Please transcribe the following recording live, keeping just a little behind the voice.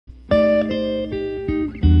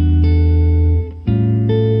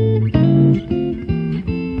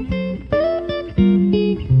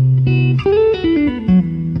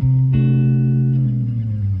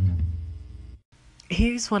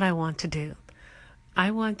what I want to do. I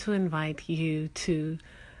want to invite you to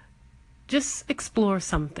just explore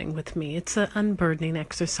something with me. It's an unburdening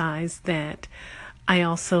exercise that I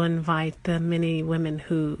also invite the many women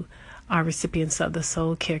who are recipients of the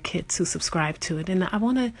Soul Care Kits who subscribe to it. And I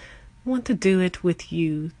want to do it with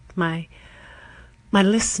you, my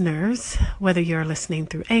listeners, whether you're listening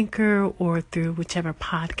through Anchor or through whichever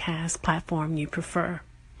podcast platform you prefer.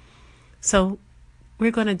 So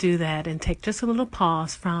we're going to do that and take just a little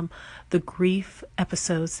pause from the grief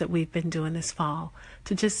episodes that we've been doing this fall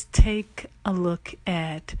to just take a look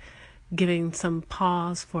at giving some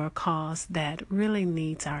pause for a cause that really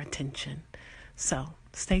needs our attention. So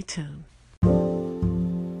stay tuned.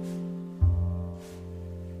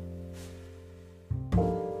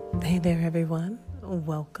 Hey there, everyone.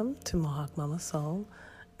 Welcome to Mohawk Mama Soul.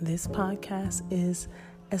 This podcast is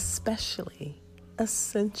essentially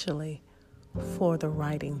for the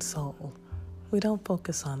writing soul. We don't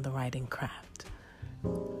focus on the writing craft.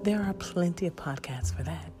 There are plenty of podcasts for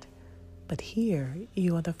that. But here,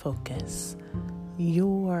 you are the focus.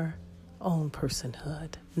 Your own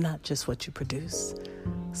personhood, not just what you produce.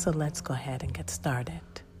 So let's go ahead and get started.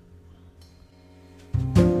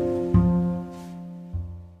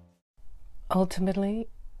 Ultimately,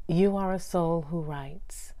 you are a soul who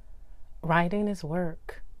writes. Writing is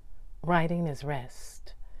work. Writing is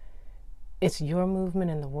rest. It's your movement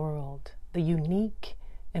in the world, the unique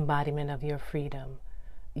embodiment of your freedom.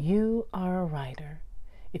 You are a writer.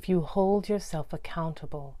 If you hold yourself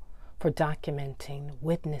accountable for documenting,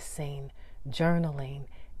 witnessing, journaling,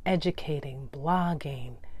 educating,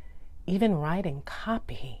 blogging, even writing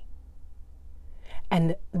copy.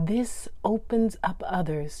 And this opens up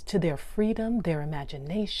others to their freedom, their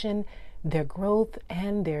imagination, their growth,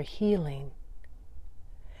 and their healing.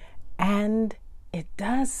 And it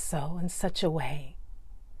does so in such a way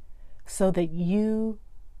so that you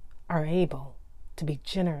are able to be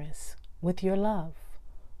generous with your love,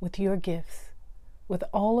 with your gifts, with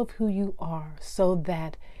all of who you are, so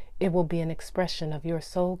that it will be an expression of your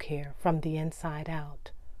soul care from the inside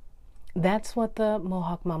out. That's what the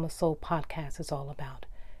Mohawk Mama Soul podcast is all about,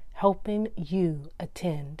 helping you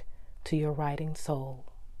attend to your writing soul.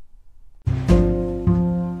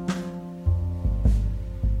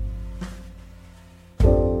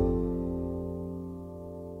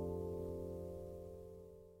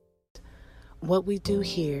 What we do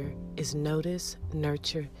here is notice,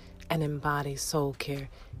 nurture, and embody soul care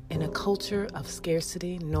in a culture of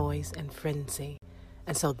scarcity, noise, and frenzy.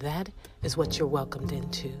 And so that is what you're welcomed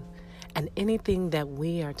into. And anything that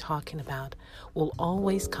we are talking about will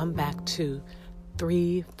always come back to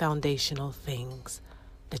 3 foundational things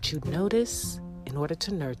that you notice in order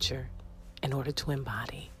to nurture, in order to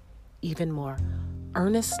embody, even more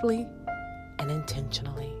earnestly and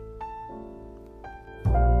intentionally.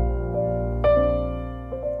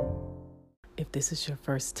 If this is your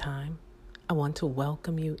first time, I want to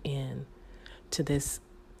welcome you in to this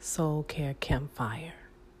Soul Care Campfire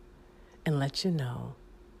and let you know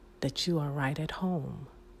that you are right at home.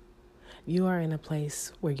 You are in a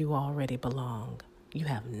place where you already belong. You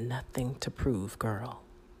have nothing to prove, girl.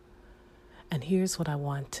 And here's what I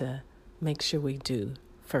want to make sure we do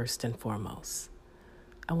first and foremost.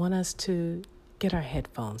 I want us to get our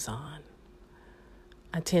headphones on.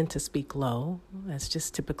 I tend to speak low. That's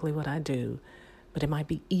just typically what I do. But it might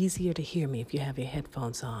be easier to hear me if you have your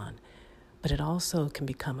headphones on. But it also can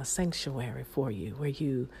become a sanctuary for you where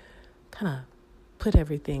you kind of put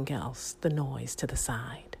everything else, the noise, to the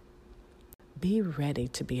side. Be ready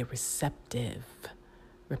to be a receptive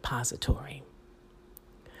repository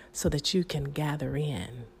so that you can gather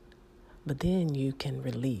in, but then you can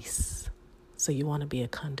release. So you want to be a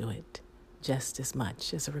conduit just as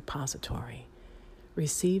much as a repository.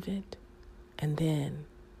 Receive it, and then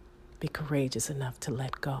be courageous enough to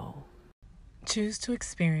let go. Choose to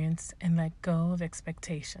experience and let go of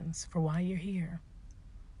expectations for why you're here.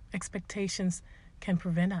 Expectations can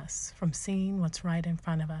prevent us from seeing what's right in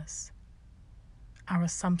front of us. Our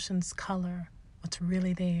assumptions color what's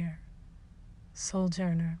really there.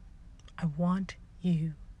 Sojourner, I want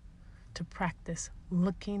you to practice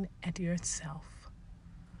looking at yourself.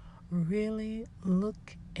 Really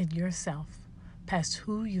look at yourself past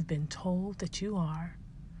who you've been told that you are,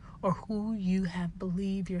 or who you have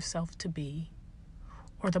believed yourself to be,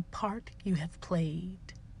 or the part you have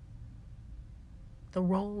played, the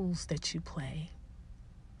roles that you play,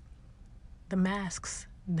 the masks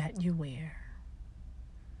that you wear.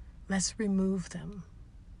 Let's remove them.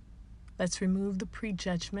 Let's remove the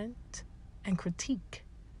prejudgment and critique,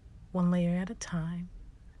 one layer at a time,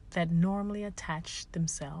 that normally attach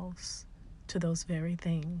themselves to those very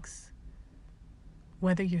things.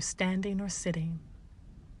 whether you're standing or sitting,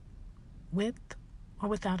 with or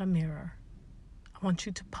without a mirror, I want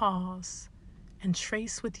you to pause and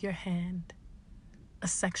trace with your hand a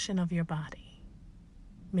section of your body.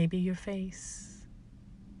 Maybe your face,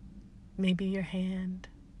 maybe your hand,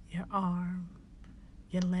 your arm,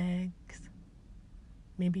 your legs,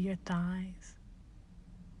 maybe your thighs,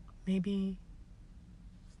 maybe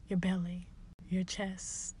your belly, your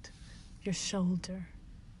chest, your shoulder.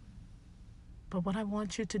 But what I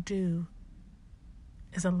want you to do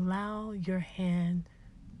is allow your hand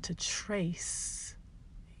to trace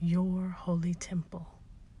your holy temple.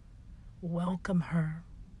 Welcome her,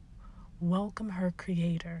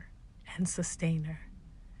 creator and sustainer.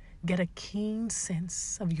 Get a keen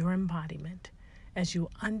sense of your embodiment as you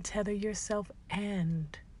untether yourself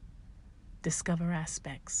and discover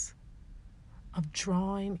aspects of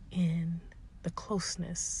drawing in the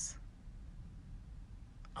closeness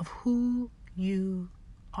of who you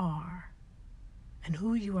are and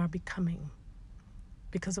who you are becoming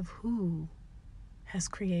because of who has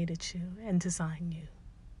created you and designed you.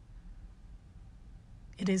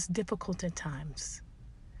 It is difficult at times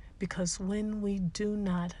because when we do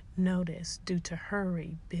not notice due to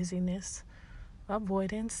hurry, busyness,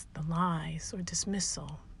 avoidance, the lies, or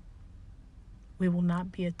dismissal, we will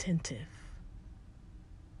not be attentive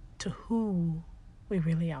to who we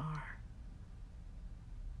really are.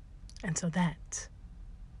 And so that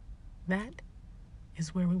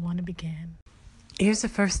is where we want to begin. Here's the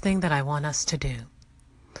first thing that I want us to do.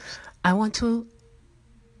 I want to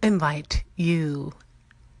invite you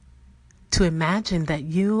to imagine that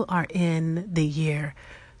you are in the year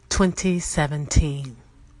 2017.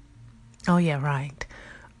 Oh yeah, right.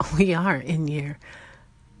 We are in year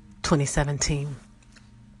 2017.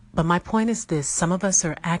 But my point is this: some of us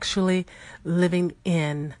are actually living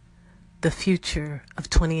in the future of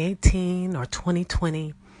 2018 or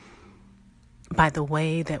 2020 by the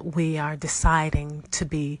way that we are deciding to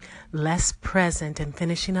be less present and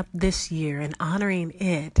finishing up this year and honoring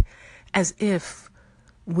it as if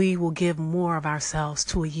we will give more of ourselves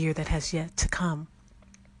to a year that has yet to come.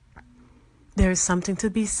 There is something to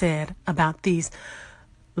be said about these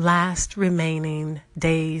last remaining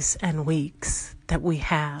days and weeks that we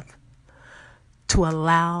have to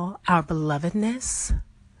allow our belovedness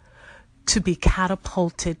to be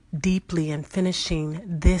catapulted deeply in finishing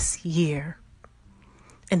this year.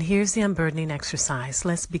 And here's the unburdening exercise.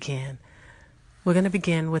 Let's begin. We're going to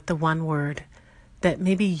begin with the one word that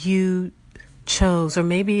maybe you chose, or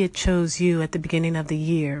maybe it chose you at the beginning of the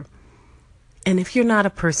year. And if you're not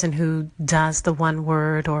a person who does the one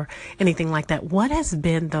word or anything like that, what has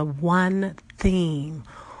been the one theme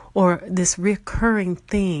or this recurring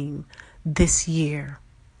theme this year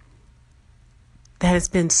that has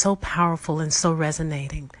been so powerful and so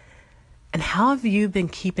resonating? And how have you been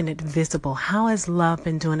keeping it visible? How has love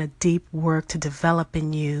been doing a deep work to develop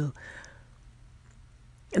in you?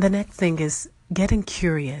 The next thing is getting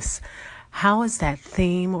curious. How has that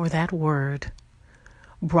theme or that word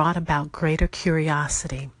brought about greater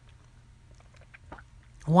curiosity?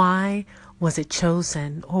 Why was it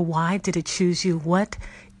chosen, or why did it choose you? What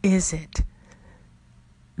is it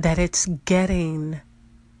that it's getting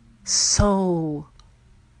so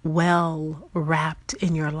well wrapped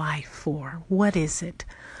in your life for? What is it?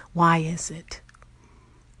 Why is it?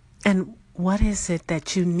 And what is it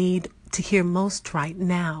that you need to hear most right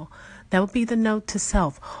now? That would be the note to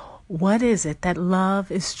self. What is it that love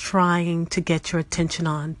is trying to get your attention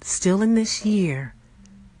on still in this year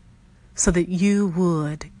so that you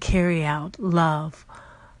would carry out love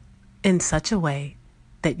in such a way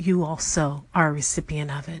that you also are a recipient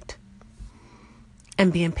of it?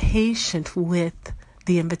 And being patient with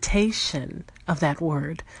the invitation of that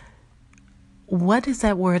word. What is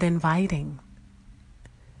that word inviting?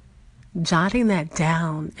 Jotting that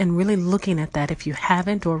down and really looking at that if you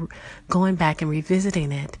haven't, or going back and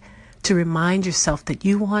revisiting it to remind yourself that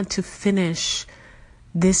you want to finish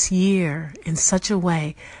this year in such a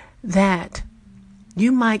way that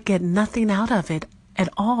you might get nothing out of it at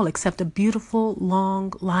all except a beautiful,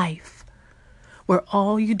 long life where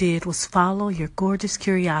all you did was follow your gorgeous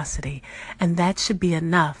curiosity, and that should be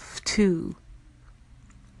enough too.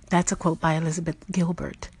 That's a quote by Elizabeth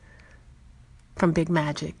Gilbert from Big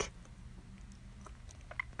Magic.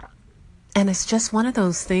 And it's just one of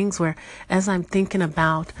those things where, as I'm thinking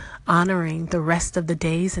about honoring the rest of the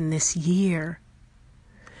days in this year,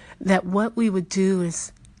 that what we would do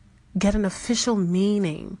is get an official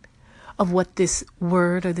meaning of what this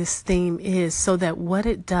word or this theme is, so that what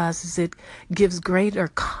it does is it gives greater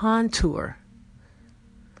contour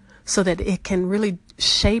so that it can really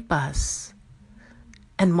shape us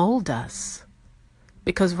and mold us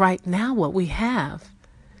Because right now, what we have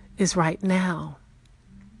is right now.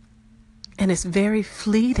 And it's very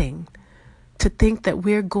fleeting to think that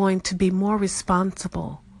we're going to be more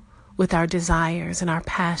responsible with our desires and our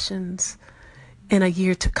passions in a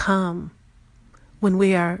year to come, when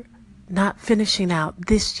we are not finishing out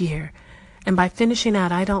this year. And by finishing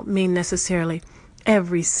out, I don't mean necessarily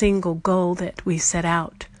every single goal that we set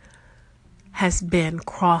out has been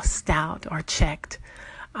crossed out or checked.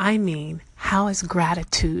 I mean, how has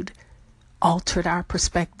gratitude altered our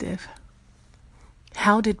perspective?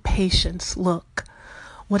 How did patience look?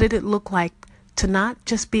 What did it look like to not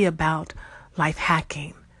just be about life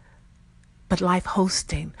hacking, but life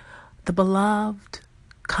hosting? The beloved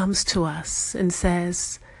comes to us and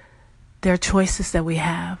says, there are choices that we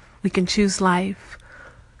have. We can choose life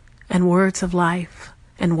and words of life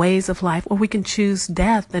and ways of life, or we can choose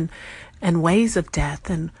death and ways of death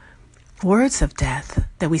and words of death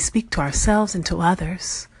that we speak to ourselves and to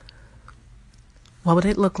others. What would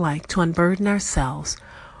it look like to unburden ourselves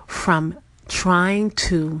from trying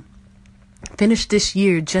to finish this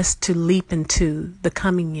year just to leap into the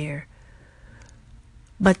coming year,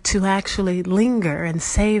 but to actually linger and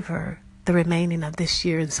savor the remaining of this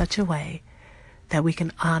year in such a way that we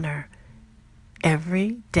can honor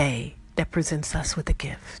every day that presents us with a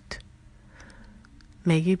gift?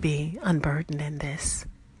 May you be unburdened in this.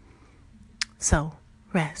 So,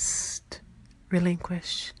 rest,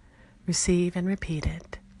 relinquish, receive, and repeat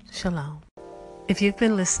it. Shalom. If you've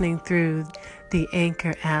been listening through the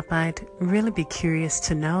Anchor app, I'd really be curious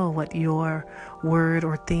to know what your word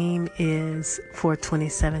or theme is for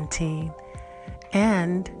 2017.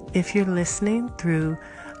 And if you're listening through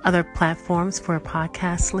other platforms for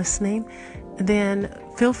podcast listening, then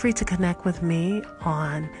feel free to connect with me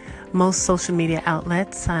on most social media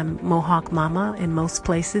outlets. I'm Mohawk Mama in most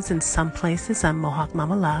places. In some places, I'm Mohawk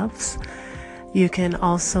Mama Loves. You can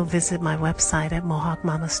also visit my website at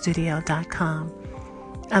mohawkmamastudio.com.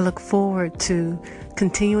 I look forward to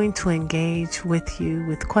continuing to engage with you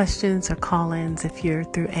with questions or call-ins if you're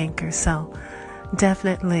through Anchor. So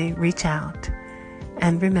definitely reach out.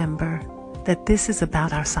 And remember that this is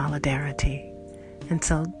about our solidarity. And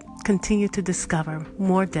so continue to discover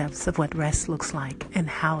more depths of what rest looks like and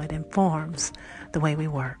how it informs the way we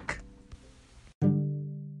work.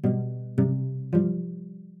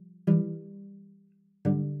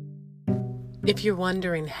 If you're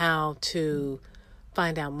wondering how to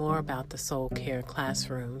find out more about the Soul Care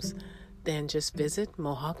Classrooms, then just visit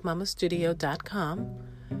mohawkmamastudio.com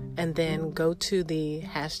and then go to the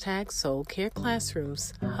hashtag Soul Care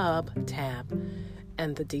Classrooms Hub tab,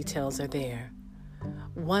 and the details are there.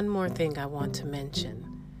 One more thing I want to mention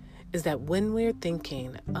is that when we're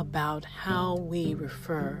thinking about how we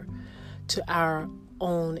refer to our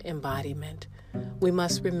own embodiment, we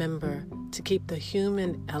must remember to keep the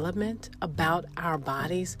human element about our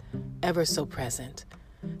bodies ever so present,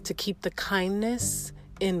 to keep the kindness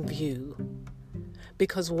in view.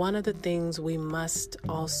 Because one of the things we must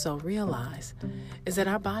also realize is that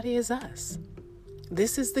our body is us.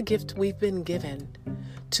 This is the gift we've been given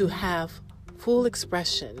to have full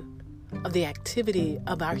expression of the activity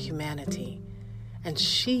of our humanity. And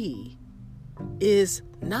she is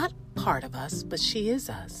not part of us, but she is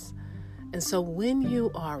us. And so when you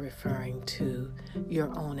are referring to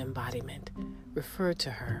your own embodiment, refer to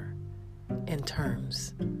her in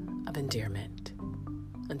terms of endearment.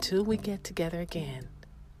 Until we get together again,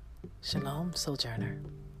 Shalom, Sojourner.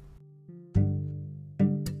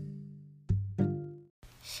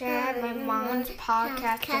 Share my mom's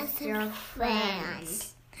podcast with your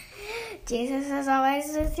friends. Jesus is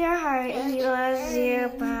always with your heart. He loves you.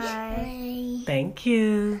 Bye. Thank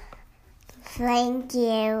you. Thank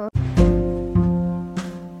you.